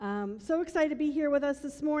So excited to be here with us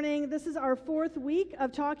this morning. This is our fourth week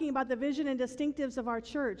of talking about the vision and distinctives of our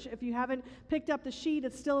church. If you haven't picked up the sheet,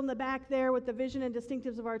 it's still in the back there with the vision and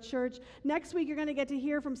distinctives of our church. Next week, you're going to get to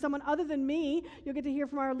hear from someone other than me. You'll get to hear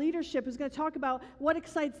from our leadership who's going to talk about what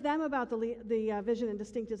excites them about the vision and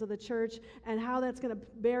distinctives of the church and how that's going to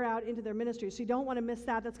bear out into their ministry. So you don't want to miss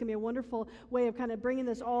that. That's going to be a wonderful way of kind of bringing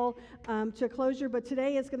this all to closure. But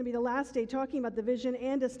today is going to be the last day talking about the vision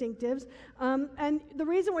and distinctives. And the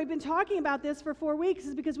reason we've been talking about this for 4 weeks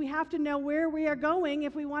is because we have to know where we are going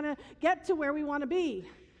if we want to get to where we want to be,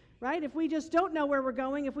 right? If we just don't know where we're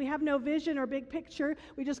going, if we have no vision or big picture,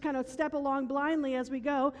 we just kind of step along blindly as we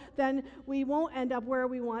go, then we won't end up where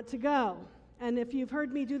we want to go. And if you've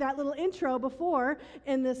heard me do that little intro before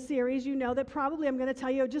in this series, you know that probably I'm going to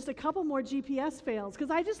tell you just a couple more GPS fails,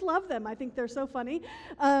 because I just love them. I think they're so funny.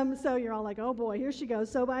 So you're all like, oh boy, here she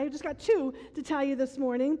goes. So I just got two to tell you this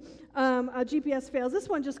morning, GPS fails. This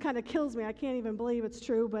one just kind of kills me. I can't even believe it's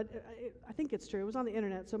true, but I think it's true. It was on the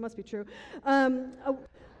internet, so it must be true.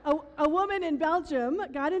 A woman in Belgium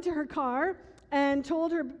got into her car and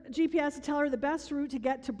told her GPS to tell her the best route to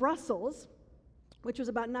get to Brussels, which was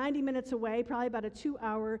about 90 minutes away, probably about a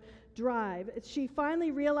 2-hour drive. She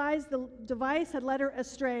finally realized the device had led her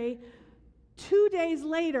astray 2 days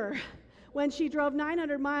later. When she drove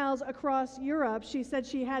 900 miles across Europe, she said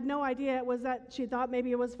she had no idea it was that. She thought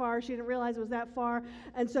maybe it was far. She didn't realize it was that far.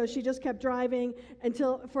 And so she just kept driving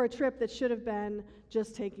for a trip that should have been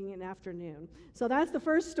just taking an afternoon. So that's the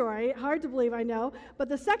first story. Hard to believe, I know. But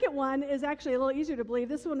the second one is actually a little easier to believe.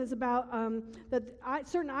 This one is about that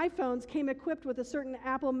certain iPhones came equipped with a certain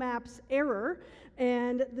Apple Maps error.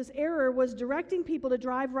 And this error was directing people to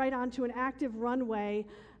drive right onto an active runway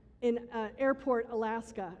in an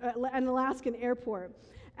Alaskan airport.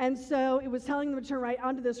 And so it was telling them to turn right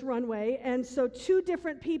onto this runway. And so two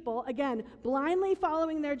different people, again, blindly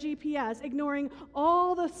following their GPS, ignoring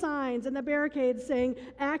all the signs and the barricades saying,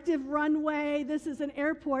 active runway, this is an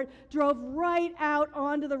airport, drove right out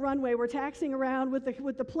onto the runway. We're taxiing around with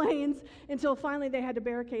the planes until finally they had to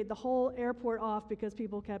barricade the whole airport off because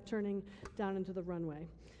people kept turning down into the runway.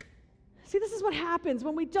 See, this is what happens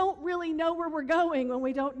when we don't really know where we're going, when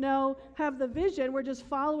we don't have the vision. We're just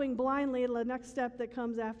following blindly the next step that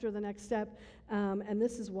comes after the next step. And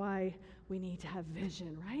this is why we need to have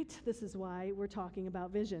vision, right? This is why we're talking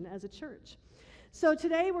about vision as a church. So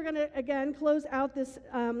today we're going to, again, close out this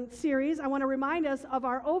series. I want to remind us of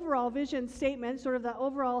our overall vision statement, sort of the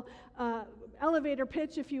overall elevator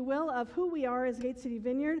pitch, if you will, of who we are as Gate City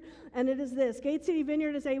Vineyard. And it is this: Gate City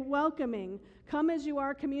Vineyard is a welcoming,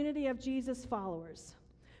 come-as-you-are community of Jesus followers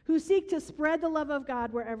who seek to spread the love of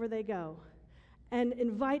God wherever they go and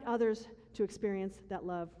invite others to experience that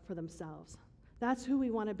love for themselves. That's who we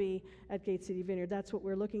want to be at Gate City Vineyard. That's what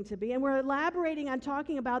we're looking to be. And we're elaborating on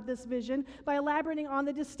talking about this vision by elaborating on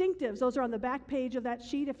the distinctives. Those are on the back page of that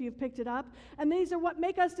sheet if you've picked it up. And these are what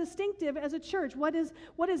make us distinctive as a church. What is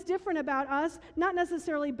different about us? Not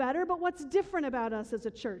necessarily better, but what's different about us as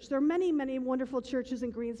a church? There are many, many wonderful churches in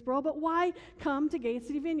Greensboro, but why come to Gate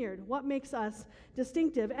City Vineyard? What makes us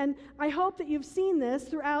distinctive? And I hope that you've seen this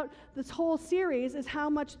throughout this whole series, is how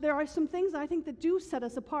much there are some things I think that do set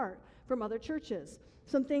us apart from other churches.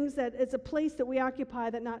 Some things that it's a place that we occupy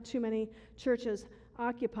that not too many churches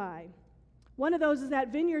occupy. One of those is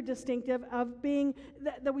that vineyard distinctive of being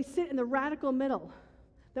that we sit in the radical middle,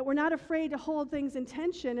 that we're not afraid to hold things in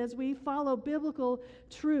tension as we follow biblical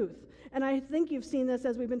truth. And I think you've seen this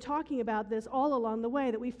as we've been talking about this all along the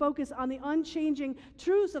way, that we focus on the unchanging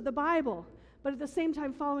truths of the Bible, but at the same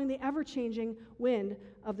time following the ever-changing wind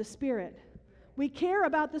of the Spirit. We care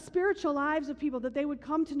about the spiritual lives of people, that they would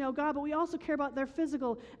come to know God, but we also care about their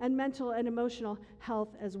physical and mental and emotional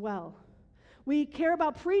health as well. We care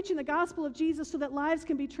about preaching the gospel of Jesus so that lives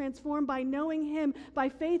can be transformed by knowing Him, by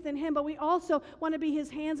faith in Him, but we also want to be His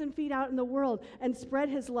hands and feet out in the world and spread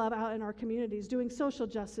His love out in our communities, doing social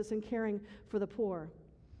justice and caring for the poor.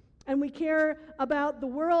 And we care about the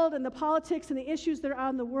world and the politics and the issues that are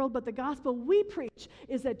out in the world, but the gospel we preach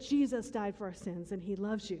is that Jesus died for our sins and He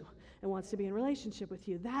loves you and wants to be in relationship with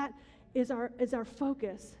you. That is our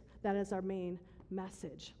focus. That is our main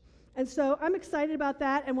message. And so I'm excited about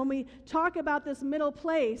that. And when we talk about this middle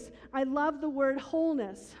place, I love the word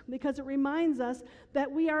wholeness, because it reminds us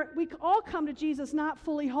that we all come to Jesus not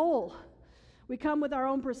fully whole. We come with our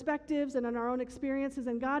own perspectives and in our own experiences,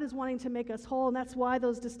 and God is wanting to make us whole. And that's why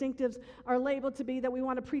those distinctives are labeled to be that we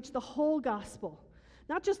want to preach the whole gospel.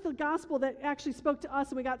 Not just the gospel that actually spoke to us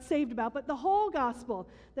and we got saved about, but the whole gospel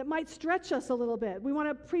that might stretch us a little bit. We want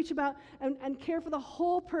to preach about and care for the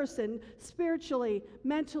whole person, spiritually,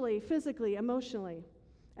 mentally, physically, emotionally.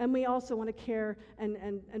 And we also want to care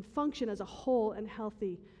and function as a whole and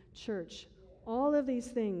healthy church. All of these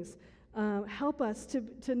things help us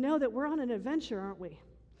to know that we're on an adventure, aren't we?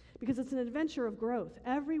 Because it's an adventure of growth.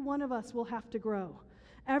 Every one of us will have to grow.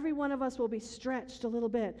 Every one of us will be stretched a little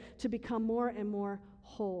bit to become more and more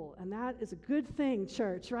whole. And that is a good thing,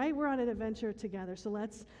 church, right? We're on an adventure together, so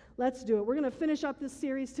let's do it. We're going to finish up this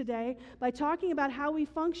series today by talking about how we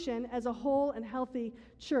function as a whole and healthy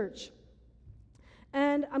church.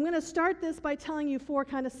 And I'm going to start this by telling you 4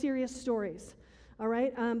 kind of serious stories. All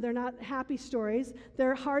right? They're not happy stories.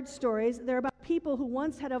 They're hard stories. They're about people who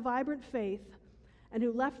once had a vibrant faith and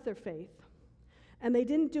who left their faith. And they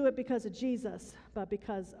didn't do it because of Jesus, but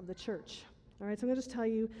because of the church. All right, so I'm going to just tell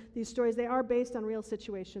you these stories. They are based on real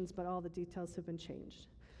situations, but all the details have been changed.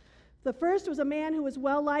 The first was a man who was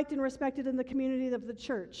well-liked and respected in the community of the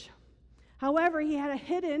church. However, he had a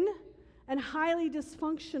hidden and highly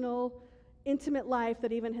dysfunctional, intimate life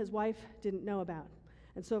that even his wife didn't know about.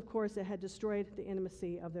 And so, of course, it had destroyed the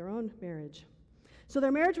intimacy of their own marriage. So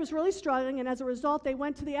their marriage was really struggling, and as a result, they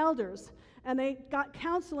went to the elders, and they got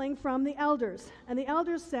counseling from the elders. And the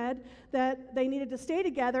elders said that they needed to stay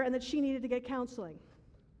together and that she needed to get counseling.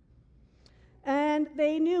 And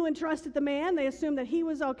they knew and trusted the man. They assumed that he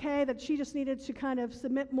was okay, that she just needed to kind of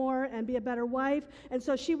submit more and be a better wife. And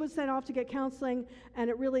so she was sent off to get counseling, and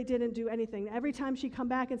it really didn't do anything. Every time she'd come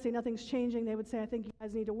back and say nothing's changing, they would say, I think you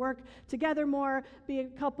guys need to work together more, be a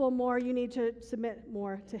couple more, you need to submit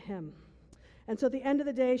more to him. And so at the end of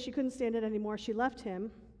the day, she couldn't stand it anymore. She left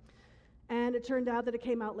him. And it turned out that it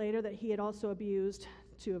came out later that he had also abused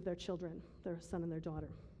 2 of their children, their son and their daughter.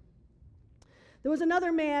 There was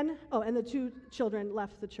another man, and the 2 children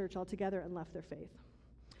left the church altogether and left their faith.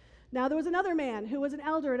 Now, there was another man who was an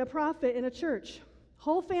elder and a prophet in a church.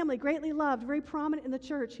 Whole family, greatly loved, very prominent in the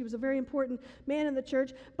church. He was a very important man in the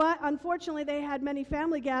church. But unfortunately, they had many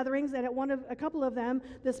family gatherings, and at a couple of them,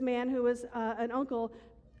 this man who was an uncle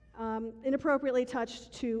inappropriately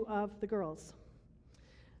touched 2 of the girls.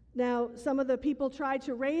 Now, some of the people tried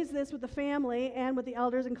to raise this with the family and with the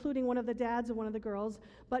elders, including one of the dads of one of the girls,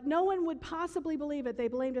 but no one would possibly believe it. They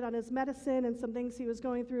blamed it on his medicine and some things he was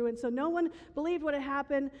going through, and so no one believed what had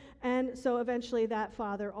happened, and so eventually that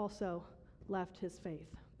father also left his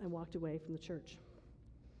faith and walked away from the church.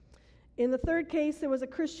 In the third case, there was a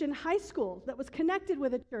Christian high school that was connected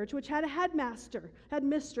with a church, which had a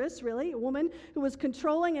headmistress, really, a woman who was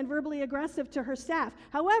controlling and verbally aggressive to her staff.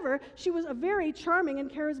 However, she was a very charming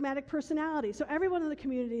and charismatic personality, so everyone in the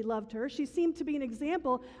community loved her. She seemed to be an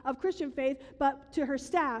example of Christian faith, but to her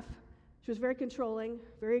staff, she was very controlling,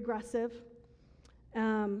 very aggressive,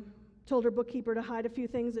 told her bookkeeper to hide a few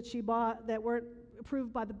things that she bought that weren't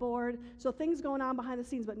approved by the board. So things going on behind the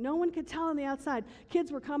scenes, but no one could tell on the outside.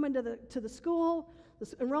 Kids were coming to the school,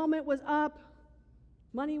 the enrollment was up,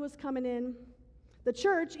 money was coming in. The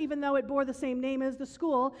church, even though it bore the same name as the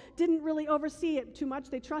school, didn't really oversee it too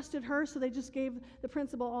much. They trusted her, so they just gave the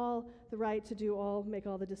principal all the right to make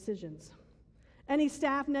all the decisions. Any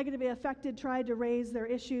staff negatively affected tried to raise their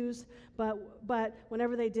issues, but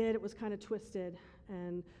whenever they did, it was kind of twisted,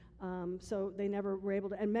 and so they never were able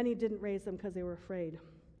to, and many didn't raise them because they were afraid.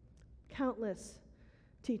 Countless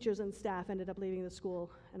teachers and staff ended up leaving the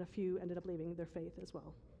school, and a few ended up leaving their faith as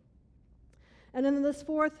well. And then in this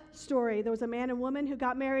fourth story, there was a man and woman who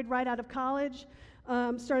got married right out of college,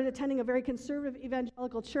 started attending a very conservative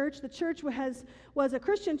evangelical church. The church was a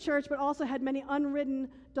Christian church, but also had many unwritten,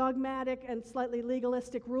 dogmatic, and slightly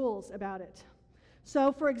legalistic rules about it.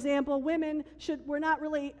 So, for example, women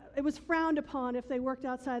it was frowned upon if they worked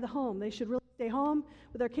outside the home. They should really stay home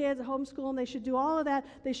with their kids, homeschool them. They should do all of that.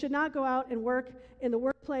 They should not go out and work in the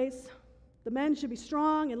workplace. The men should be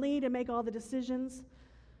strong and lead and make all the decisions.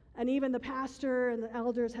 And even the pastor and the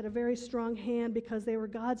elders had a very strong hand because they were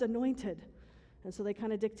God's anointed. And so they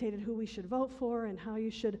kind of dictated who we should vote for and how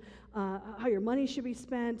your money should be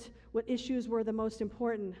spent, what issues were the most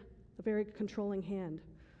important, a very controlling hand.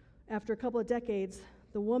 After a couple of decades,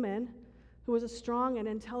 the woman, who was a strong and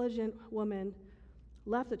intelligent woman,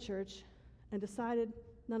 left the church and decided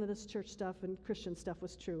none of this church stuff and Christian stuff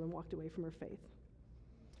was true and walked away from her faith.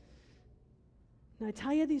 Now, I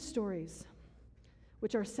tell you these stories,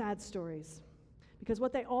 which are sad stories, because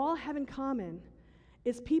what they all have in common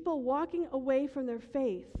is people walking away from their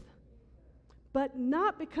faith, but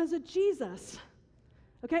not because of Jesus.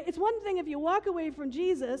 Okay? It's one thing if you walk away from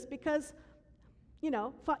Jesus because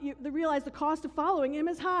you realize the cost of following him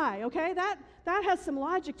is high, okay? That has some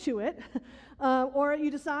logic to it. Or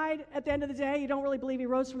you decide at the end of the day you don't really believe he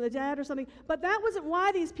rose from the dead or something. But that wasn't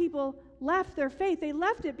why these people left their faith. They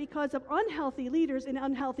left it because of unhealthy leaders in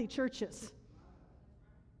unhealthy churches.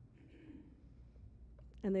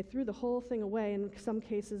 And they threw the whole thing away, in some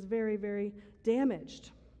cases very, very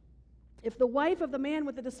damaged. If the wife of the man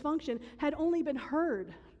with the dysfunction had only been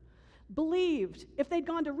heard, believed, if they'd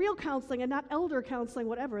gone to real counseling and not elder counseling,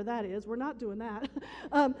 whatever that is, we're not doing that.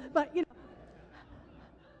 But,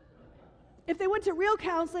 if they went to real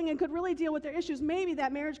counseling and could really deal with their issues, maybe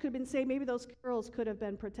that marriage could have been saved. Maybe those girls could have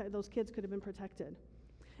been those kids could have been protected.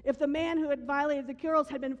 If the man who had violated the girls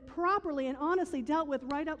had been properly and honestly dealt with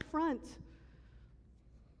right up front,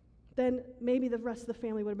 then maybe the rest of the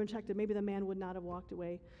family would have been protected. Maybe the man would not have walked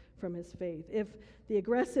away from his faith. If the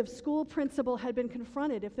aggressive school principal had been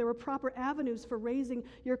confronted, if there were proper avenues for raising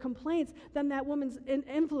your complaints, then that woman's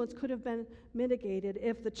influence could have been mitigated.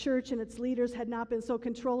 If the church and its leaders had not been so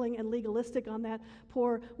controlling and legalistic on that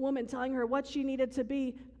poor woman, telling her what she needed to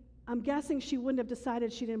be, I'm guessing she wouldn't have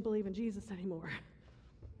decided she didn't believe in Jesus anymore.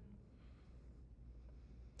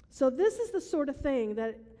 So this is the sort of thing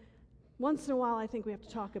that once in a while I think we have to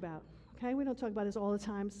talk about. Okay? We don't talk about this all the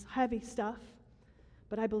time. It's heavy stuff.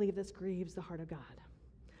 But I believe this grieves the heart of God.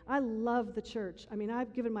 I love the church. I mean,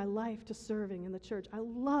 I've given my life to serving in the church. I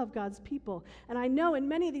love God's people. And I know in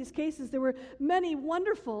many of these cases there were many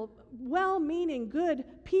wonderful, well-meaning, good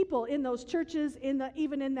people in those churches,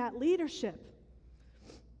 even in that leadership.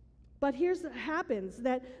 But here's what happens,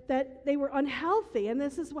 that they were unhealthy, and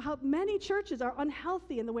this is how many churches are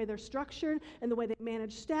unhealthy in the way they're structured, and the way they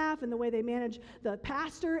manage staff, and the way they manage the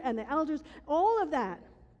pastor and the elders, all of that.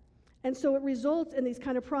 And so it results in these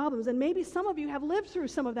kind of problems. And maybe some of you have lived through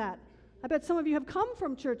some of that. I bet some of you have come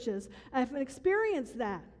from churches and have experienced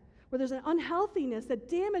that, where there's an unhealthiness that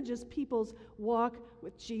damages people's walk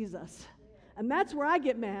with Jesus. And that's where I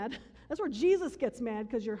get mad. That's where Jesus gets mad,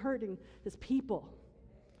 because you're hurting his people.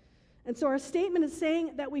 And so our statement is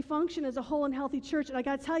saying that we function as a whole and healthy church. And I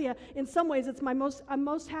got to tell you, in some ways, I'm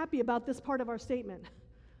most happy about this part of our statement,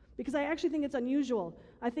 because I actually think it's unusual.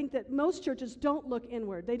 I think that most churches don't look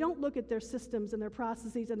inward. They don't look at their systems and their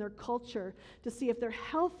processes and their culture to see if they're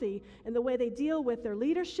healthy in the way they deal with their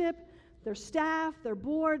leadership, their staff, their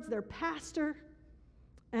boards, their pastor.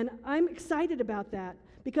 And I'm excited about that,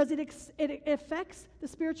 because it affects the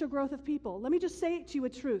spiritual growth of people. Let me just say it to you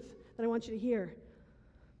with truth that I want you to hear.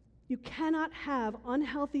 You cannot have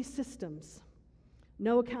unhealthy systems,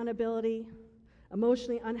 no accountability,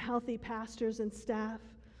 emotionally unhealthy pastors and staff,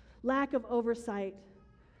 lack of oversight,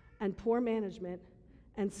 and poor management,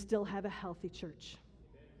 and still have a healthy church.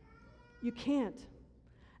 You can't.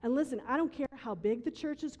 And listen, I don't care how big the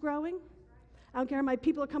church is growing. I don't care how many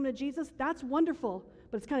people are coming to Jesus. That's wonderful,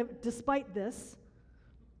 but it's kind of despite this,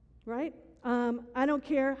 right? I don't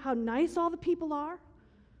care how nice all the people are,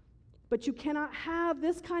 but you cannot have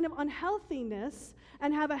this kind of unhealthiness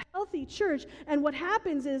and have a healthy church. And what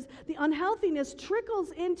happens is the unhealthiness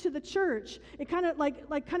trickles into the church. It kind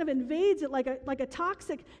of invades it like a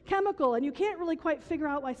toxic chemical, and you can't really quite figure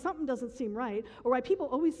out why something doesn't seem right, or why people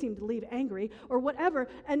always seem to leave angry, or whatever,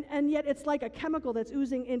 and yet it's like a chemical that's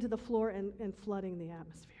oozing into the floor and flooding the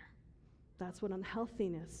atmosphere. That's what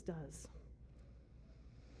unhealthiness does.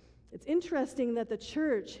 It's interesting that the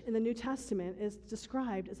church in the New Testament is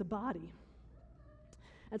described as a body.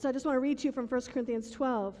 And so I just want to read to you from 1 Corinthians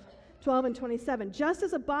 12 and 27. Just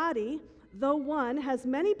as a body, though one, has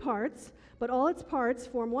many parts, but all its parts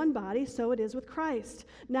form one body, so it is with Christ.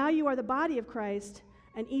 Now you are the body of Christ,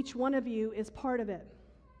 and each one of you is part of it.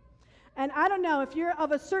 And I don't know, if you're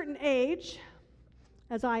of a certain age,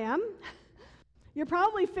 as I am, you're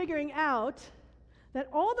probably figuring out that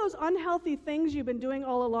all those unhealthy things you've been doing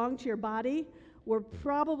all along to your body were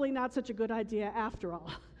probably not such a good idea after all.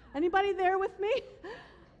 Anybody there with me?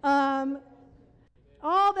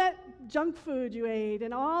 All that junk food you ate,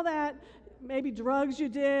 and all that maybe drugs you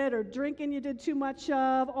did, or drinking you did too much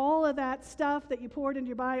of, all of that stuff that you poured into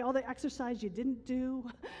your body, all the exercise you didn't do,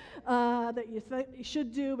 that you thought you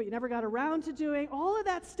should do, but you never got around to doing, all of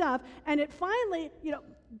that stuff, and it finally,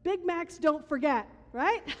 Big Macs don't forget,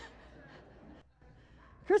 right?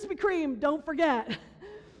 Krispy Kreme, don't forget.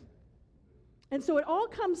 And so it all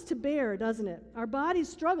comes to bear, doesn't it? Our bodies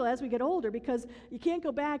struggle as we get older, because you can't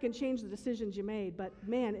go back and change the decisions you made, but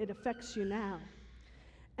man, it affects you now.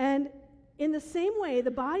 And in the same way,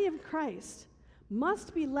 the body of Christ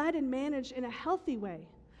must be led and managed in a healthy way,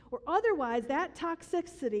 or otherwise that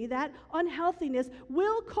toxicity, that unhealthiness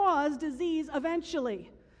will cause disease eventually.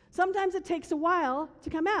 Sometimes it takes a while to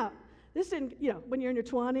come out. This didn't, when you're in your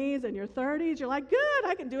 20s and your 30s, you're like, good,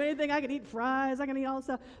 I can do anything. I can eat fries. I can eat all this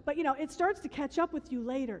stuff. But, it starts to catch up with you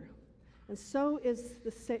later. And so is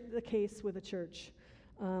the case with the church.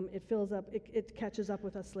 it fills up, it catches up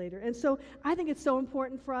with us later. And so I think it's so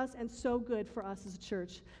important for us and so good for us as a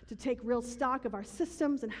church to take real stock of our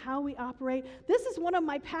systems and how we operate. This is one of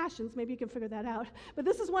my passions. Maybe you can figure that out. But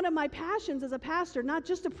this is one of my passions as a pastor, not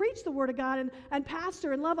just to preach the Word of God and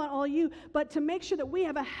pastor and love on all you, but to make sure that we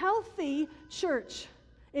have a healthy church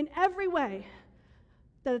in every way.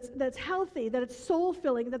 That's healthy, that it's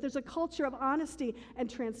soul-filling, that there's a culture of honesty and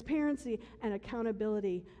transparency and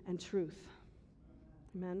accountability and truth.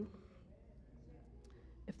 Amen?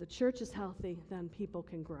 If the church is healthy, then people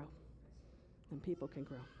can grow.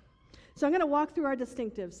 So I'm going to walk through our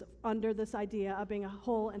distinctives under this idea of being a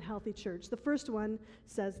whole and healthy church. The first one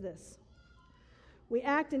says this: we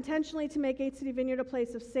act intentionally to make Gate City Vineyard a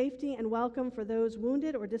place of safety and welcome for those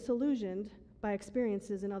wounded or disillusioned by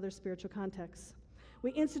experiences in other spiritual contexts.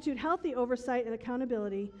 We institute healthy oversight and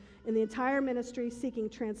accountability in the entire ministry, seeking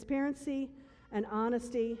transparency and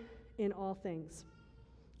honesty in all things.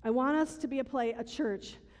 I want us to be a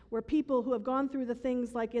church where people who have gone through the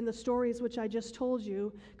things like in the stories which I just told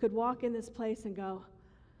you could walk in this place and go,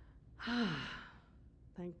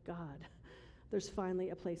 thank God, there's finally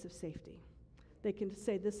a place of safety. They can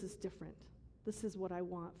say, this is different. This is what I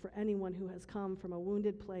want for anyone who has come from a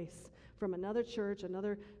wounded place, from another church,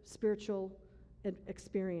 another spiritual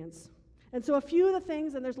experience. And so a few of the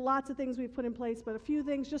things, and there's lots of things we've put in place, but a few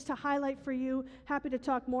things just to highlight for you. Happy to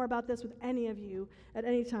talk more about this with any of you at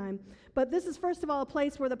any time. But this is, first of all, a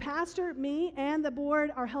place where the pastor, me, and the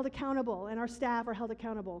board are held accountable, and our staff are held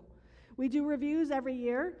accountable. We do reviews every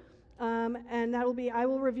year, and that will be, I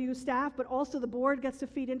will review staff, but also the board gets to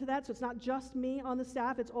feed into that, so it's not just me on the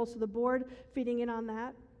staff, it's also the board feeding in on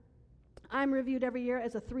that. I'm reviewed every year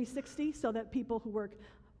as a 360, so that people who work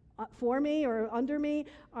for me or under me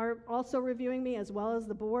are also reviewing me, as well as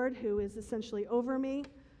the board, who is essentially over me.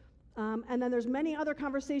 And then there's many other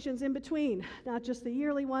conversations in between, not just the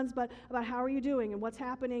yearly ones, but about how are you doing and what's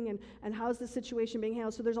happening and how's the situation being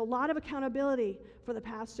handled. So there's a lot of accountability for the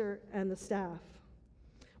pastor and the staff.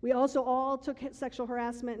 We also all took sexual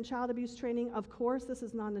harassment and child abuse training. Of course, this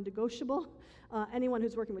is non-negotiable. Anyone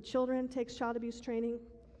who's working with children takes child abuse training.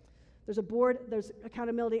 There's a board, there's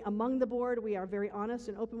accountability among the board. We are very honest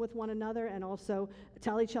and open with one another and also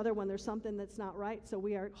tell each other when there's something that's not right. So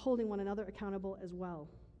we are holding one another accountable as well.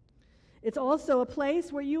 It's also a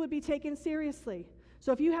place where you would be taken seriously.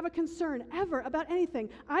 So if you have a concern ever about anything,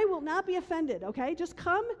 I will not be offended, okay? Just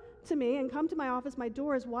come to me and come to my office. My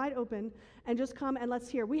door is wide open, and just come and let's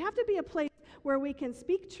hear. We have to be a place where we can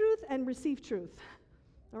speak truth and receive truth.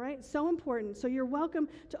 All right, so important. So you're welcome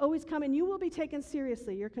to always come, and you will be taken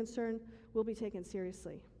seriously. Your concern will be taken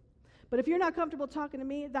seriously. But if you're not comfortable talking to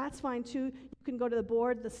me, that's fine too. You can go to the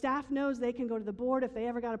board. The staff knows they can go to the board if they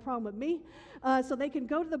ever got a problem with me. So they can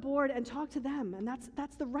go to the board and talk to them, and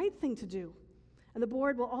that's the right thing to do. And the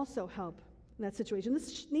board will also help in that situation.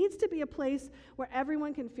 This needs to be a place where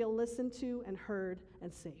everyone can feel listened to and heard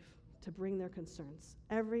and safe to bring their concerns.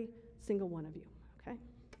 Every single one of you, okay?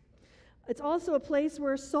 It's also a place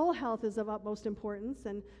where soul health is of utmost importance,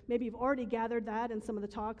 and maybe you've already gathered that in some of the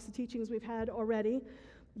talks, the teachings we've had already.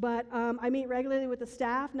 But I meet regularly with the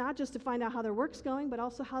staff, not just to find out how their work's going, but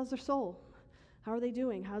also how's their soul? How are they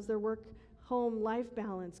doing? How's their work-home life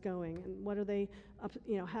balance going? And what are they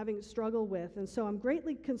having struggle with? And so I'm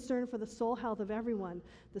greatly concerned for the soul health of everyone,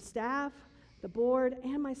 the staff, the board,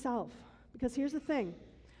 and myself. Because here's the thing.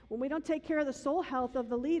 When we don't take care of the soul health of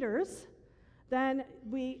the leaders, then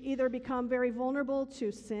we either become very vulnerable to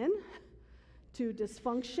sin, to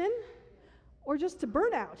dysfunction, or just to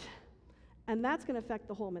burnout. And that's going to affect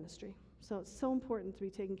the whole ministry. So it's so important to be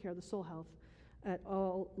taking care of the soul health at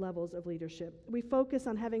all levels of leadership. We focus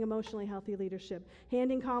on having emotionally healthy leadership,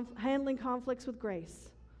 handling conflicts with grace,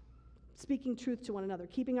 speaking truth to one another,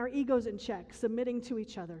 keeping our egos in check, submitting to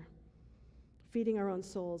each other, feeding our own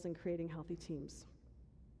souls, and creating healthy teams.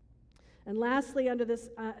 And lastly, under this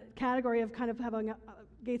category of kind of having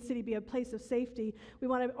Gate City be a place of safety, we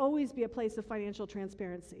want to always be a place of financial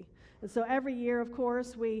transparency. And so every year, of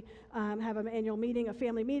course, we have an annual meeting, a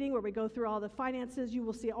family meeting, where we go through all the finances. You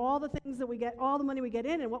will see all the things that we get, all the money we get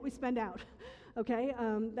in and what we spend out, okay?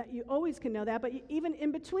 That you always can know that. But even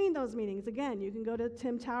in between those meetings, again, you can go to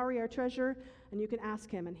Tim Towery, our treasurer, and you can ask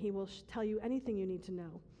him, and he will tell you anything you need to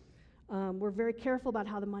know. We're very careful about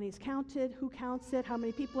how the money's counted, who counts it, how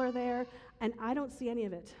many people are there, and I don't see any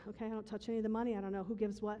of it, okay? I don't touch any of the money. I don't know who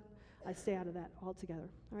gives what. I stay out of that altogether.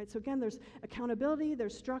 All right, so again, there's accountability,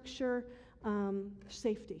 there's structure,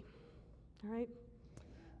 safety. All right?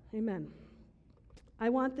 Amen. I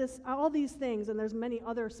want all these things, and there's many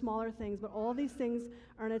other smaller things, but all these things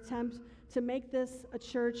are an attempt to make this a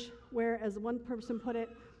church where, as one person put it,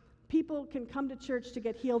 people can come to church to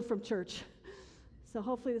get healed from church. So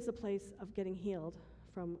hopefully this is a place of getting healed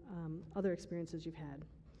from other experiences you've had.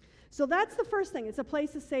 So that's the first thing. It's a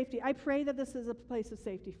place of safety. I pray that this is a place of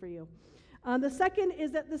safety for you. The second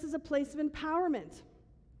is that this is a place of empowerment.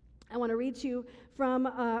 I want to read to you from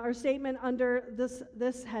our statement under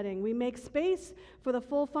this heading. We make space for the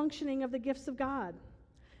full functioning of the gifts of God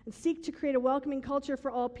and seek to create a welcoming culture for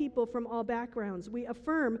all people from all backgrounds. We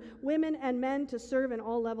affirm women and men to serve in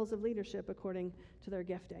all levels of leadership according to their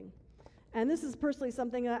gifting. And this is personally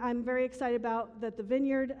something that I'm very excited about, that the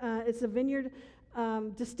Vineyard, it's a Vineyard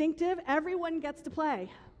distinctive. Everyone gets to play.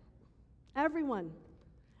 Everyone.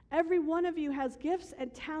 Every one of you has gifts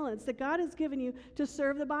and talents that God has given you to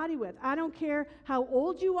serve the body with. I don't care how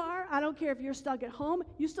old you are. I don't care if you're stuck at home.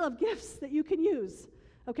 You still have gifts that you can use.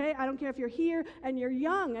 Okay? I don't care if you're here and you're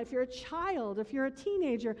young, if you're a child, if you're a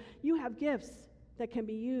teenager. You have gifts that can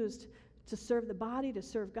be used to serve the body, to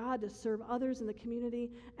serve God, to serve others in the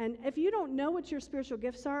community. And if you don't know what your spiritual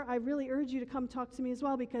gifts are, I really urge you to come talk to me as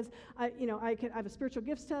well, because I have a spiritual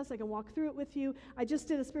gifts test. I can walk through it with you. I just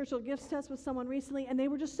did a spiritual gifts test with someone recently, and they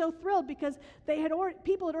were just so thrilled because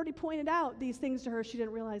people had already pointed out these things to her. She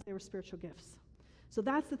didn't realize they were spiritual gifts. So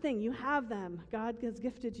that's the thing. You have them. God has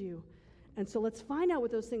gifted you. And so let's find out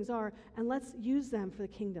what those things are, and let's use them for the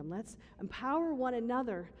kingdom. Let's empower one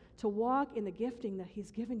another to walk in the gifting that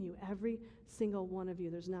he's given you, every single one of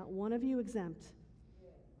you. There's not one of you exempt.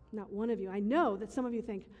 Not one of you. I know that some of you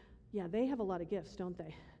think, yeah, they have a lot of gifts, don't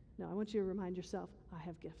they? No, I want you to remind yourself, I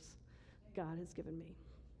have gifts God has given me.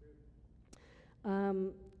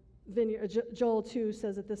 Joel 2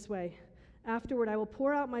 says it this way: afterward I will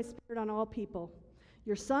pour out my spirit on all people.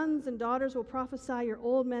 Your sons and daughters will prophesy, your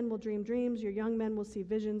old men will dream dreams, your young men will see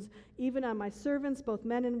visions. Even on my servants, both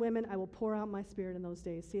men and women, I will pour out my spirit in those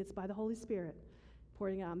days. See, it's by the Holy Spirit,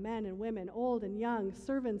 pouring out men and women, old and young,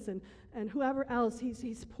 servants and whoever else.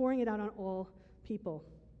 He's pouring it out on all people.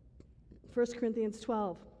 1 Corinthians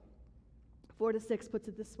 12, 4-6 puts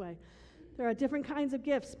it this way: there are different kinds of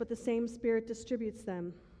gifts, but the same Spirit distributes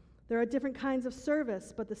them. There are different kinds of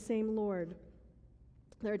service, but the same Lord.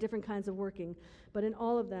 There are different kinds of working, but in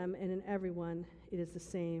all of them and in everyone, it is the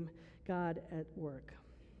same God at work.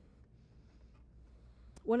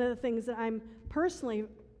 One of the things that I'm personally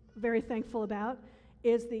very thankful about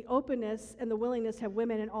is the openness and the willingness to have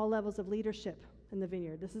women in all levels of leadership in the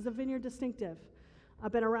Vineyard. This is a Vineyard distinctive.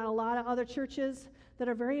 I've been around a lot of other churches that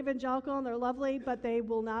are very evangelical and they're lovely, but they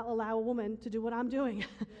will not allow a woman to do what I'm doing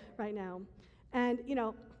right now. And,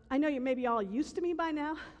 I know you maybe all used to me by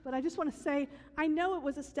now, but I just want to say, I know it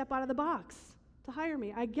was a step out of the box to hire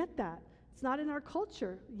me. I get that. It's not in our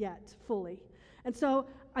culture yet fully. And so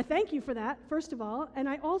I thank you for that, first of all. And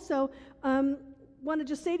I also want to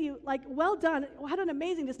just say to you, well done. What an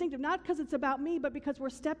amazing distinctive, not because it's about me, but because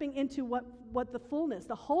we're stepping into what the fullness,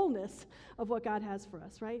 the wholeness of what God has for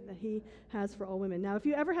us, right? That he has for all women. Now, if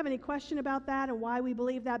you ever have any question about that and why we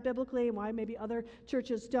believe that biblically and why maybe other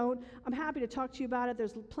churches don't, I'm happy to talk to you about it.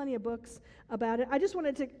 There's plenty of books about it. I just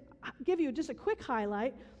wanted to give you just a quick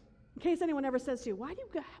highlight in case anyone ever says to you, why do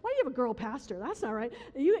you have a girl pastor? That's not right.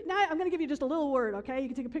 Now I'm going to give you just a little word, okay? You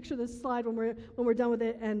can take a picture of this slide when we're done with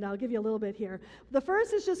it, and I'll give you a little bit here. The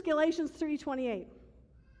first is just Galatians 3:28.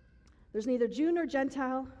 There's neither Jew nor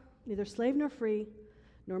Gentile, neither slave nor free,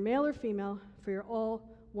 nor male or female, for you're all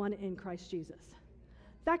one in Christ Jesus.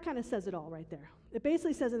 That kind of says it all right there. It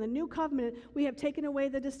basically says in the new covenant, we have taken away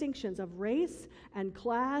the distinctions of race and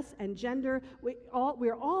class and gender. We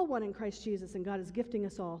are all one in Christ Jesus, and God is gifting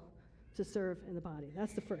us all to serve in the body.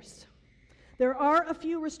 That's the first. There are a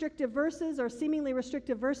few restrictive verses or seemingly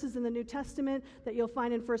restrictive verses in the New Testament that you'll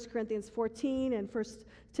find in 1 Corinthians 14 and 1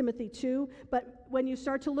 Timothy 2. But when you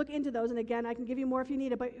start to look into those, and again, I can give you more if you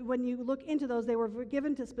need it, but when you look into those, they were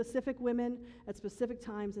given to specific women at specific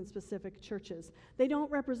times in specific churches. They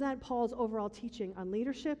don't represent Paul's overall teaching on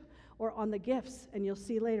leadership or on the gifts. And you'll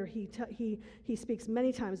see later, he speaks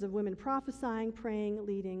many times of women prophesying, praying,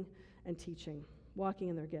 leading, and teaching, walking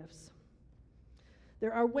in their gifts.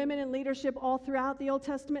 There are women in leadership all throughout the Old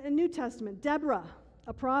Testament and New Testament. Deborah,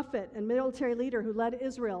 a prophet and military leader who led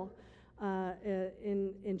Israel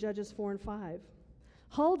in Judges 4 and 5.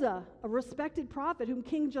 Huldah, a respected prophet whom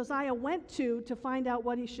King Josiah went to find out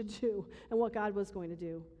what he should do and what God was going to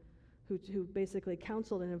do, who basically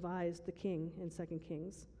counseled and advised the king in 2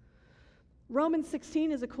 Kings. Romans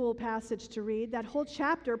 16 is a cool passage to read. That whole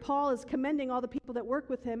chapter, Paul is commending all the people that work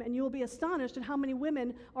with him, and you will be astonished at how many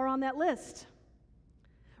women are on that list.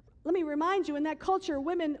 Let me remind you, in that culture,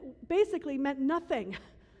 women basically meant nothing.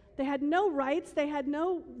 They had no rights. They had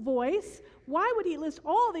no voice. Why would he list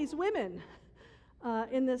all these women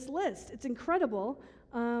in this list. It's incredible.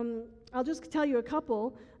 I'll just tell you a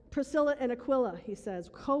couple. Priscilla and Aquila, he says,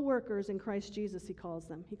 co-workers in Christ Jesus, he calls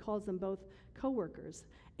them. He calls them both co-workers.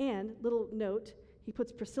 And, little note, he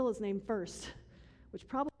puts Priscilla's name first, which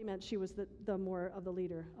probably meant she was the more of the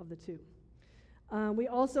leader of the two. We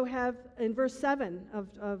also have, in verse 7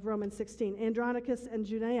 of Romans 16, Andronicus and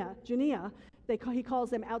Junia, he calls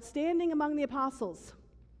them outstanding among the apostles.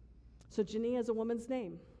 So Junia is a woman's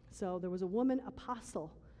name. So there was a woman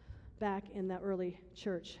apostle back in the early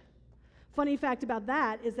church. Funny fact about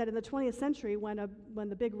that is that in the 20th century, when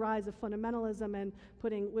the big rise of fundamentalism and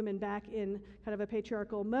putting women back in kind of a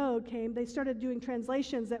patriarchal mode came, they started doing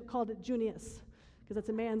translations that called it Junius, because that's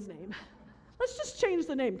a man's name. Let's just change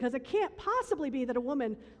the name, because it can't possibly be that a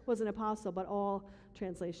woman was an apostle, but all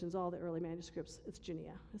translations, all the early manuscripts, it's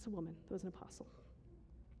Junia. It's a woman that was an apostle.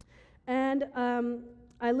 And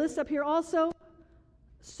I list up here also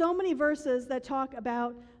so many verses that talk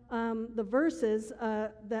about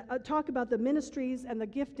that talk about the ministries and the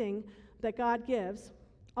gifting that God gives.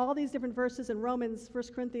 All these different verses in Romans, 1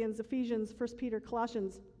 Corinthians, Ephesians, 1 Peter,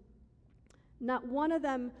 Colossians. Not one of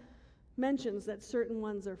them mentions that certain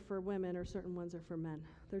ones are for women or certain ones are for men.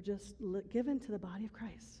 They're just given to the body of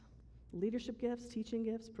Christ. Leadership gifts, teaching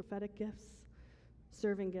gifts, prophetic gifts,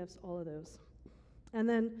 serving gifts, all of those. And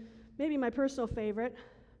then maybe my personal favorite,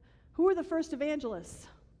 who were the first evangelists?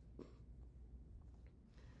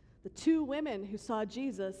 The two women who saw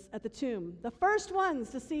Jesus at the tomb, the first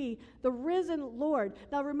ones to see the risen Lord.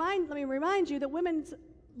 Now let me remind you that women's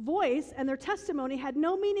voice and their testimony had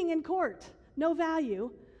no meaning in court, no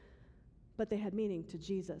value, but they had meaning to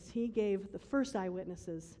Jesus. He gave the first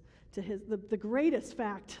eyewitnesses to the greatest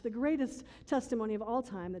fact, the greatest testimony of all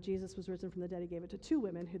time that Jesus was risen from the dead. He gave it to two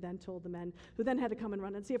women who then told the men, who then had to come and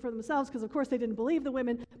run and see it for themselves, because of course they didn't believe the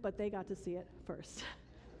women, but they got to see it first.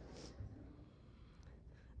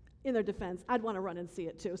 In their defense, I'd want to run and see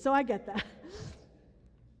it too, so I get that.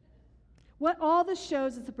 What all this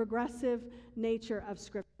shows is the progressive nature of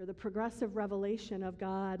Scripture, the progressive revelation of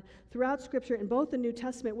God throughout Scripture in both the New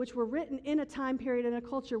Testament, which were written in a time period and a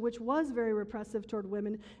culture which was very repressive toward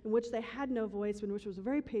women, in which they had no voice, in which was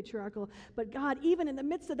very patriarchal. But God, even in the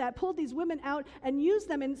midst of that, pulled these women out and used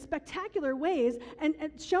them in spectacular ways, and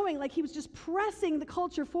showing like he was just pressing the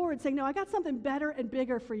culture forward, saying, no, I got something better and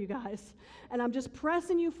bigger for you guys, and I'm just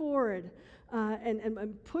pressing you forward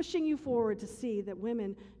and pushing you forward to see that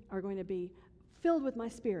women are going to be filled with my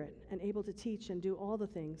Spirit and able to teach and do all the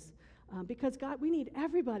things. Because God, we need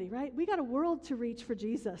everybody, right? We got a world to reach for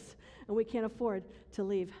Jesus, and we can't afford to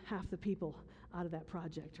leave half the people out of that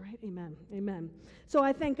project, right? Amen. Amen. So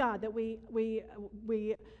I thank God that we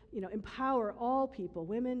empower all people,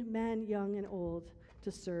 women, men, young, and old,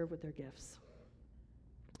 to serve with their gifts.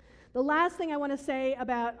 The last thing I want to say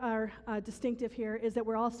about our distinctive here is that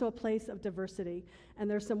we're also a place of diversity. And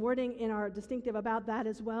there's some wording in our distinctive about that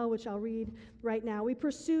as well, which I'll read right now. We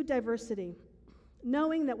pursue diversity,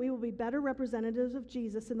 knowing that we will be better representatives of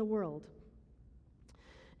Jesus in the world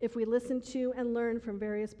if we listen to and learn from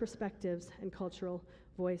various perspectives and cultural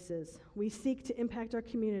voices. We seek to impact our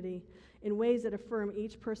community in ways that affirm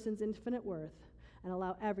each person's infinite worth and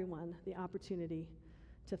allow everyone the opportunity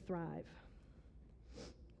to thrive.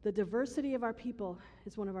 The diversity of our people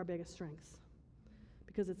is one of our biggest strengths,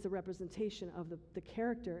 because it's the representation of the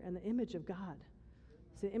character and the image of God.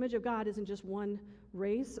 So the image of God isn't just one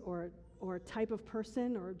race or type of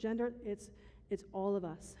person or gender, it's all of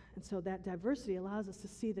us. And so that diversity allows us to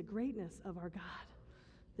see the greatness of our God,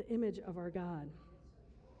 the image of our God.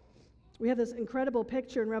 We have this incredible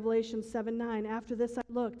picture in Revelation 7:9. After this I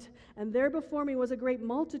looked, and there before me was a great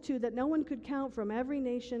multitude that no one could count, from every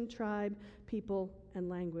nation, tribe, people, and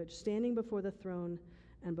language, standing before the throne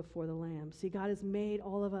and before the Lamb. See, God has made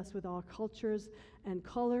all of us with all cultures and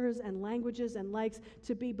colors and languages and likes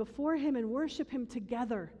to be before him and worship him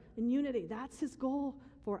together in unity. That's his goal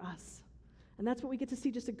for us. And that's what we get to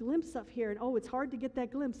see just a glimpse of here. And it's hard to get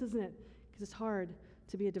that glimpse, isn't it? Because it's hard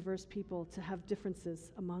to be a diverse people, to have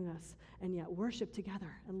differences among us, and yet worship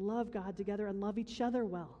together and love God together and love each other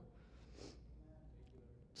well.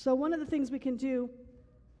 So one of the things we can do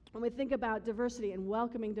when we think about diversity and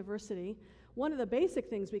welcoming diversity, one of the basic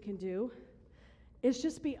things we can do is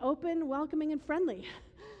just be open, welcoming, and friendly.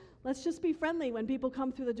 Let's just be friendly when people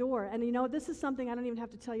come through the door. And this is something I don't even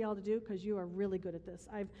have to tell you all to do, because you are really good at this.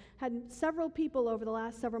 I've had several people over the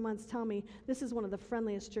last several months tell me this is one of the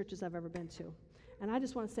friendliest churches I've ever been to. And I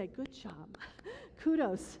just want to say, good job.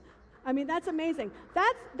 Kudos. I mean, that's amazing.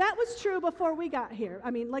 That was true before we got here. I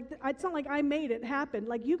mean, like, it's not like I made it happen.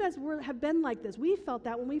 Like, you guys have been like this. We felt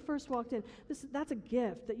that when we first walked in. That's a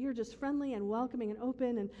gift, that you're just friendly and welcoming and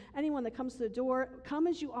open, and anyone that comes to the door, come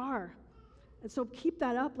as you are. And so keep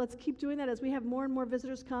that up. Let's keep doing that as we have more and more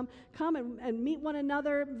visitors come and meet one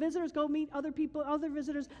another. Visitors go meet other people, other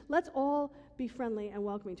visitors. Let's all be friendly and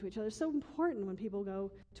welcoming to each other. It's so important when people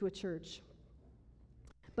go to a church.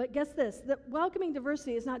 But guess this, that welcoming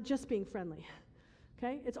diversity is not just being friendly,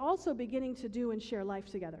 okay? It's also beginning to do and share life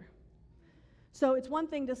together. So it's one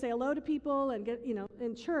thing to say hello to people and get,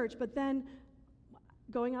 in church, but then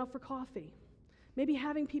going out for coffee. Maybe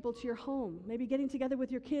having people to your home, maybe getting together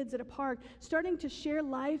with your kids at a park, starting to share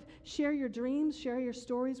life, share your dreams, share your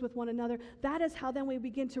stories with one another. That is how then we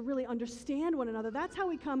begin to really understand one another. That's how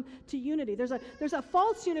we come to unity. There's a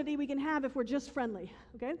false unity we can have if we're just friendly,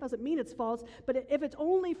 okay? It doesn't mean it's false, but if it's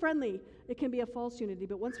only friendly, it can be a false unity.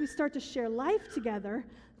 But once we start to share life together,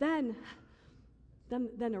 then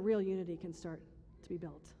a real unity can start to be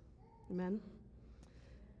built. Amen?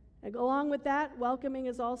 And along with that, welcoming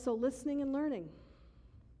is also listening and learning.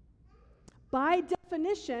 By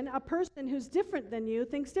definition, a person who's different than you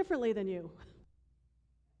thinks differently than you.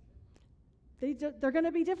 They're going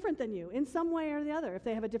to be different than you in some way or the other. If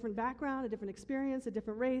they have a different background, a different experience, a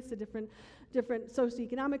different race, a different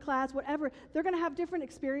socioeconomic class, whatever, they're going to have different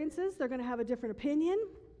experiences. They're going to have a different opinion.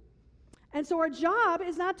 And so our job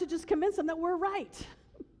is not to just convince them that we're right.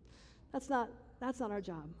 That's not our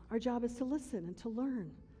job. Our job is to listen and to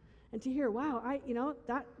learn and to hear, wow,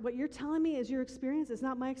 that what you're telling me is your experience. It's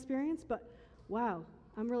not my experience, but wow,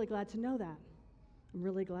 I'm really glad to know that. I'm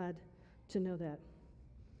really glad to know that.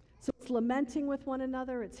 So it's lamenting with one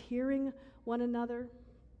another. It's hearing one another.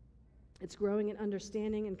 It's growing in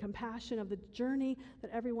understanding and compassion of the journey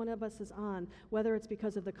that every one of us is on, whether it's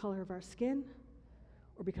because of the color of our skin,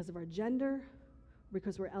 or because of our gender, or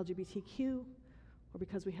because we're LGBTQ, or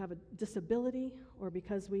because we have a disability, or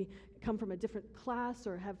because we come from a different class,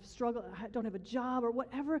 or have struggled, don't have a job, or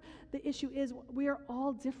whatever the issue is. We are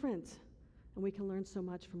all different, and we can learn so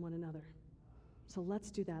much from one another. So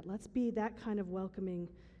let's do that. Let's be that kind of welcoming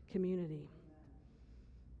community.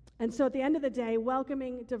 And so at the end of the day,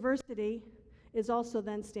 welcoming diversity is also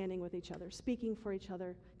then standing with each other, speaking for each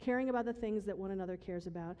other, caring about the things that one another cares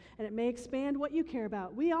about. And it may expand what you care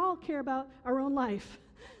about. We all care about our own life.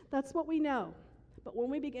 That's what we know. But when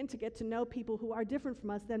we begin to get to know people who are different from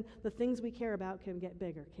us, then the things we care about can get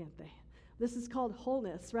bigger, can't they? This is called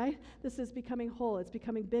wholeness, right? This is becoming whole. It's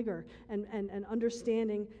becoming bigger and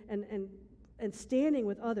understanding and standing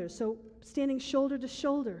with others. So standing shoulder to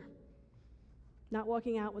shoulder, not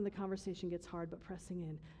walking out when the conversation gets hard, but pressing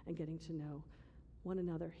in and getting to know one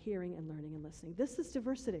another, hearing and learning and listening. This is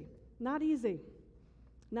diversity. Not easy.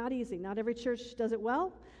 Not easy. Not every church does it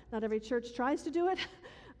well. Not every church tries to do it.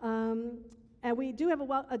 And we do have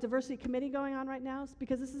a diversity committee going on right now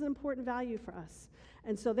because this is an important value for us.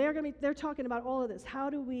 And so they're talking about all of this. How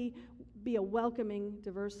do we be a welcoming,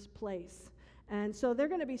 diverse place? And so they're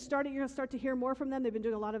going to be you're going to start to hear more from them. They've been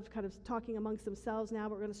doing a lot of kind of talking amongst themselves now,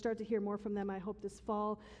 but we're going to start to hear more from them, I hope, this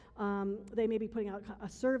fall. They may be putting out a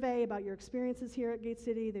survey about your experiences here at Gate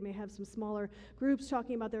City. They may have some smaller groups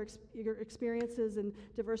talking about your experiences and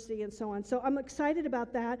diversity and so on. So I'm excited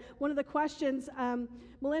about that. One of the questions,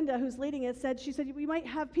 Melinda, who's leading it, she said, we might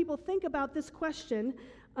have people think about this question,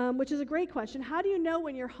 which is a great question. How do you know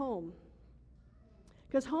when you're home?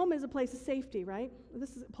 Because home is a place of safety, right?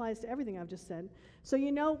 This applies to everything I've just said. So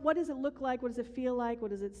what does it look like? What does it feel like?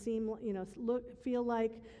 What does it feel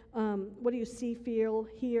like? What do you see, feel,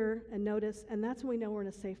 hear, and notice? And that's when we know we're in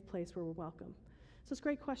a safe place where we're welcome. So it's a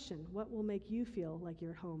great question. What will make you feel like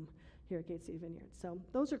you're home here at Gate City Vineyard? So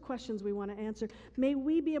those are questions we want to answer. May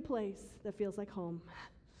we be a place that feels like home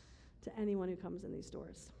to anyone who comes in these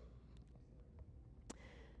doors.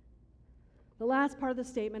 The last part of the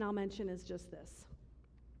statement I'll mention is just this.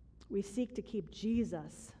 We seek to keep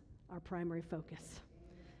Jesus our primary focus.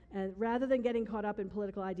 And rather than getting caught up in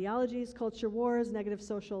political ideologies, culture wars, negative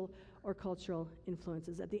social or cultural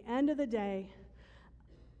influences. At the end of the day,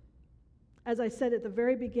 as I said at the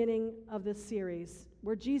very beginning of this series,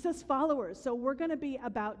 we're Jesus followers, so we're going to be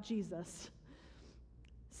about Jesus.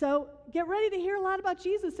 So get ready to hear a lot about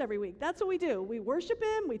Jesus every week. That's what we do. We worship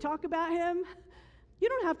him, we talk about him. You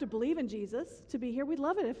don't have to believe in Jesus to be here. We'd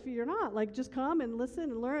love it if you're not. Just come and listen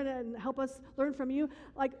and learn and help us learn from you.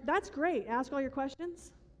 That's great. Ask all your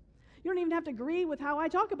questions. You don't even have to agree with how I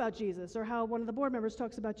talk about Jesus or how one of the board members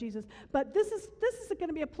talks about Jesus. But this is going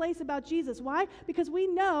to be a place about Jesus. Why? Because we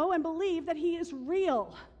know and believe that he is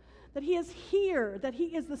real. that he is here, that he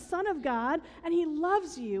is the Son of God, and he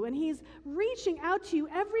loves you, and he's reaching out to you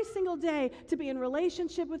every single day to be in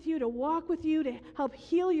relationship with you, to walk with you, to help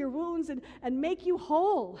heal your wounds and make you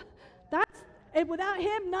whole. Without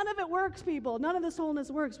him, none of it works, people. None of this wholeness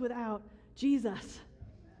works without Jesus.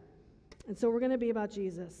 And so we're going to be about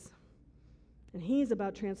Jesus. And he's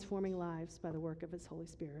about transforming lives by the work of his Holy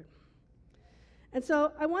Spirit. And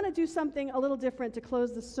so I want to do something a little different to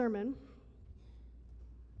close this sermon.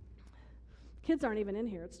 Kids aren't even in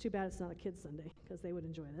here. It's too bad it's not a kids' Sunday, because they would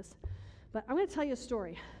enjoy this. But I'm going to tell you a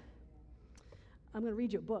story. I'm going to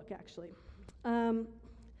read you a book, actually.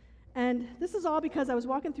 And this is all because I was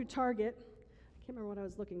walking through Target. I can't remember what I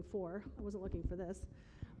was looking for. I wasn't looking for this.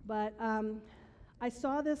 But I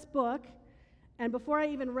saw this book, and before I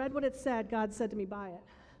even read what it said, God said to me, buy it.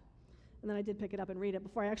 And then I did pick it up and read it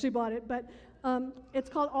before I actually bought it. But it's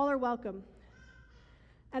called All Are Welcome.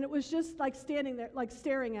 And it was just like standing there, like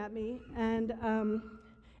staring at me. And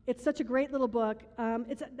it's such a great little book.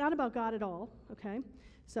 It's not about God at all, okay?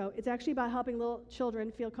 So it's actually about helping little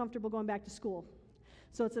children feel comfortable going back to school.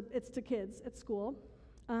 So it's to kids at school.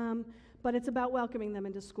 But it's about welcoming them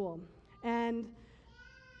into school. And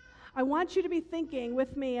I want you to be thinking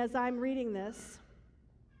with me as I'm reading this,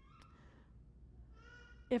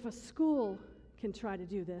 if a school can try to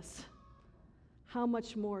do this, how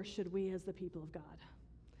much more should we as the people of God?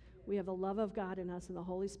 We have the love of God in us and the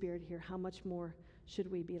Holy Spirit here. How much more should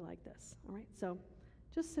we be like this? All right, so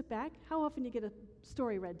just sit back. How often you get a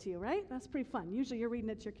story read to you, right? That's pretty fun. Usually you're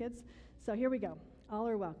reading it to your kids. So here we go. All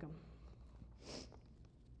are welcome.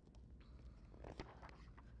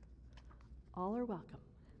 All are welcome.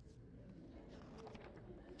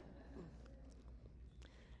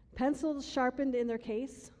 Pencils sharpened in their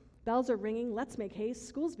case, bells are ringing, let's make haste,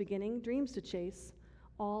 school's beginning, dreams to chase,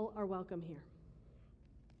 all are welcome here.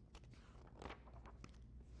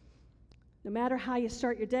 No matter how you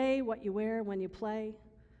start your day, what you wear, when you play,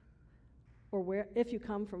 or where, if you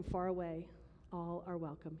come from far away, all are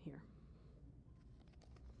welcome here.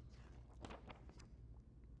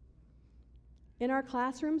 In our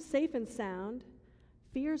classroom, safe and sound,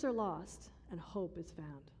 fears are lost and hope is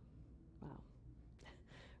found. Wow.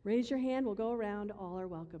 Raise your hand, we'll go around, all are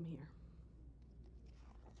welcome here.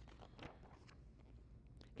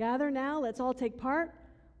 Gather now, let's all take part.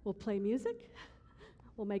 We'll play music,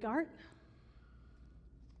 we'll make art.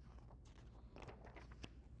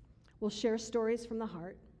 We'll share stories from the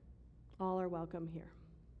heart. All are welcome here.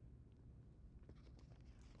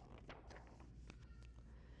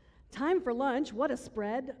 Time for lunch, what a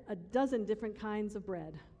spread, a dozen different kinds of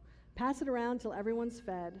bread. Pass it around till everyone's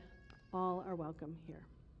fed. All are welcome here.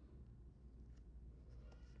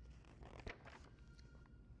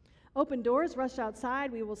 Open doors, rush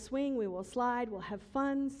outside, we will swing, we will slide, we'll have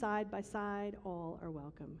fun side by side. All are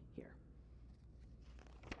welcome here.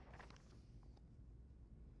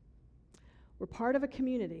 We're part of a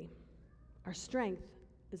community. Our strength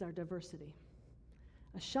is our diversity.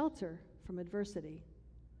 A shelter from adversity.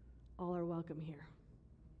 All are welcome here.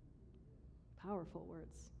 Powerful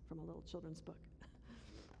words from a little children's book.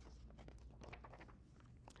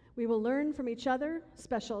 We will learn from each other,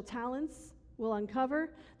 special talents we'll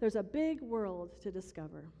uncover. There's a big world to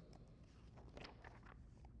discover.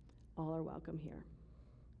 All are welcome here.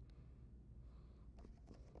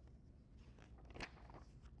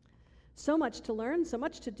 So much to learn, so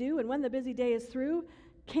much to do, and when the busy day is through,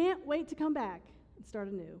 can't wait to come back and start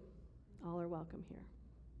anew. All are welcome here.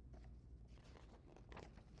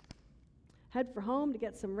 Head for home to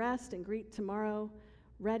get some rest and greet tomorrow,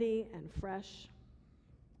 ready and fresh.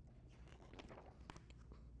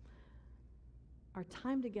 Our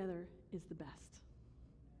time together is the best.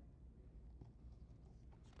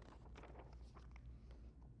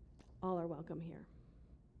 All are welcome here.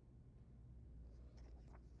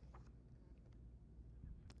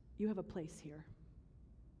 You have a place here.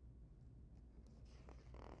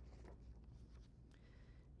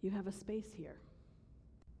 You have a space here.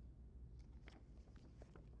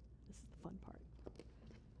 This is the fun part.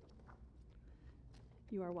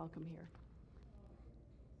 You are welcome here.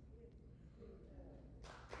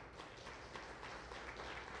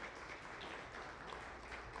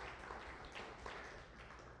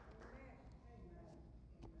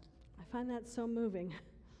 I find that so moving.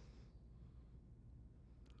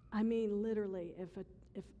 I mean, literally,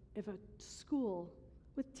 if a school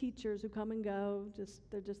with teachers who come and go,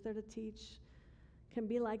 they're just there to teach, can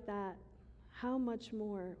be like that, how much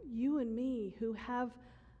more you and me who have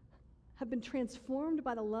been transformed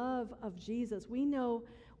by the love of Jesus. We know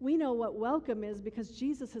what welcome is because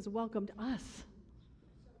Jesus has welcomed us.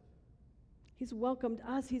 He's welcomed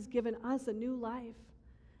us. He's given us a new life.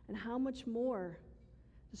 And how much more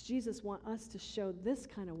does Jesus want us to show this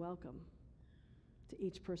kind of welcome to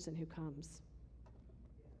each person who comes?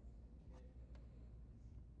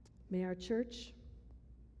 May our church,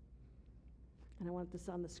 and I want this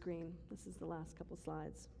on the screen, this is the last couple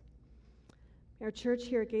slides. May our church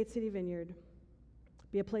here at Gate City Vineyard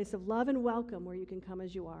be a place of love and welcome where you can come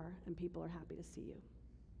as you are and people are happy to see you.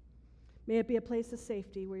 May it be a place of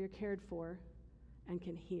safety where you're cared for and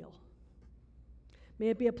can heal. May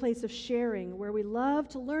it be a place of sharing where we love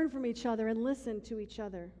to learn from each other and listen to each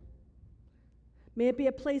other. May it be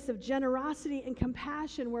a place of generosity and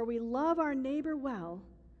compassion where we love our neighbor well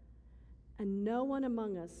and no one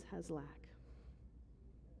among us has lack.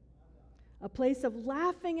 A place of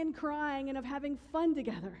laughing and crying and of having fun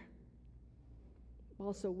together,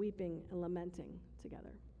 also weeping and lamenting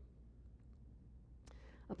together.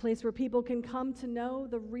 A place where people can come to know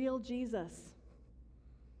the real Jesus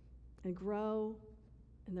and grow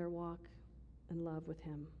in their walk and love with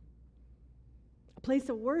him. A place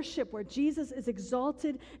of worship where Jesus is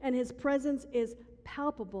exalted and his presence is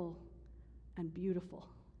palpable and beautiful,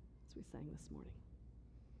 as we sang this morning.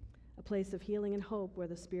 A place of healing and hope where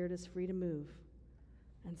the Spirit is free to move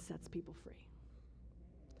and sets people free.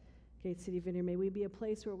 Gate City Vineyard, may we be a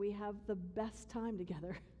place where we have the best time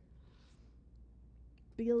together,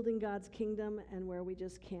 building God's kingdom, and where we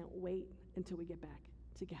just can't wait until we get back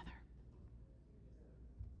together.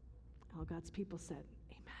 All God's people said,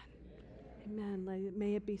 amen. Amen.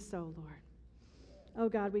 May it be so, Lord. Oh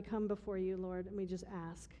God, we come before you, Lord, and we just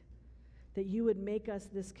ask that you would make us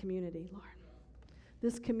this community, Lord.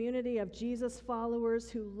 This community of Jesus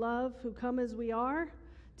followers who love, who come as we are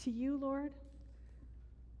to you, Lord,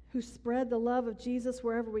 who spread the love of Jesus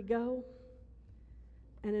wherever we go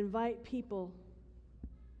and invite people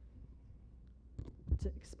to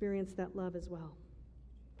experience that love as well.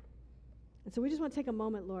 And so we just want to take a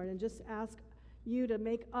moment, Lord, and just ask you to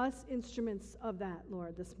make us instruments of that,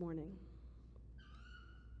 Lord, this morning.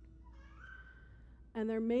 And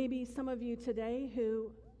there may be some of you today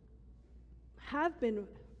who have been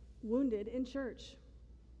wounded in church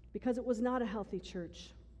because it was not a healthy church.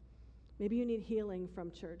 Maybe you need healing from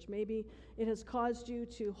church. Maybe it has caused you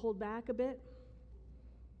to hold back a bit.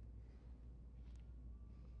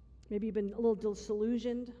 Maybe you've been a little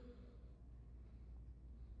disillusioned.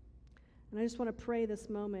 And I just want to pray this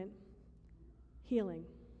moment, healing.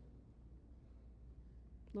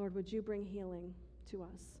 Lord, would you bring healing to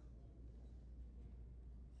us?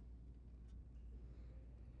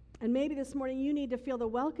 And maybe this morning you need to feel the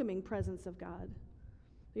welcoming presence of God.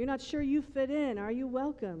 You're not sure you fit in. Are you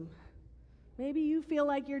welcome? Maybe you feel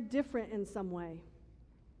like you're different in some way.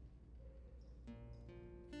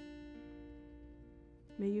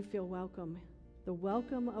 May you feel welcome, the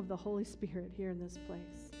welcome of the Holy Spirit here in this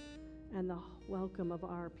place, and the welcome of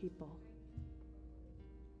our people.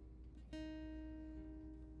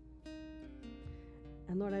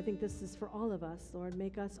 And Lord, I think this is for all of us. Lord,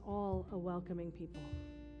 make us all a welcoming people.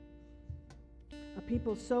 A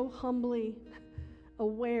people so humbly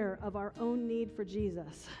aware of our own need for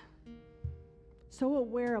Jesus. So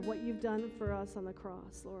aware of what you've done for us on the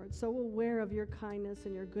cross, Lord. So aware of your kindness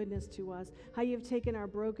and your goodness to us. How you've taken our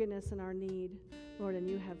brokenness and our need, Lord, and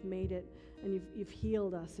you have made it, and you've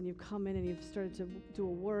healed us, and you've come in and you've started to do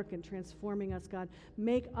a work in transforming us, God.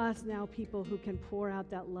 Make us now people who can pour out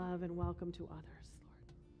that love and welcome to others,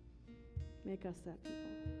 Lord. Make us that people.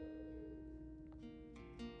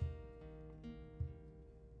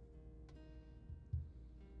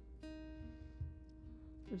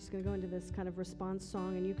 We're just going to go into this kind of response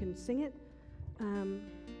song, and you can sing it,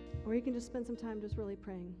 or you can just spend some time just really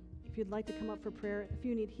praying. If you'd like to come up for prayer, if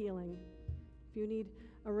you need healing, if you need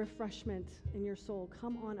a refreshment in your soul,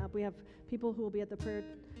 come on up. We have people who will be at the prayer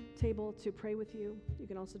table to pray with you. You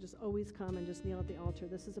can also just always come and just kneel at the altar.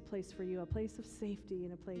 This is a place for you, a place of safety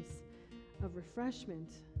and a place of refreshment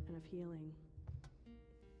and of healing.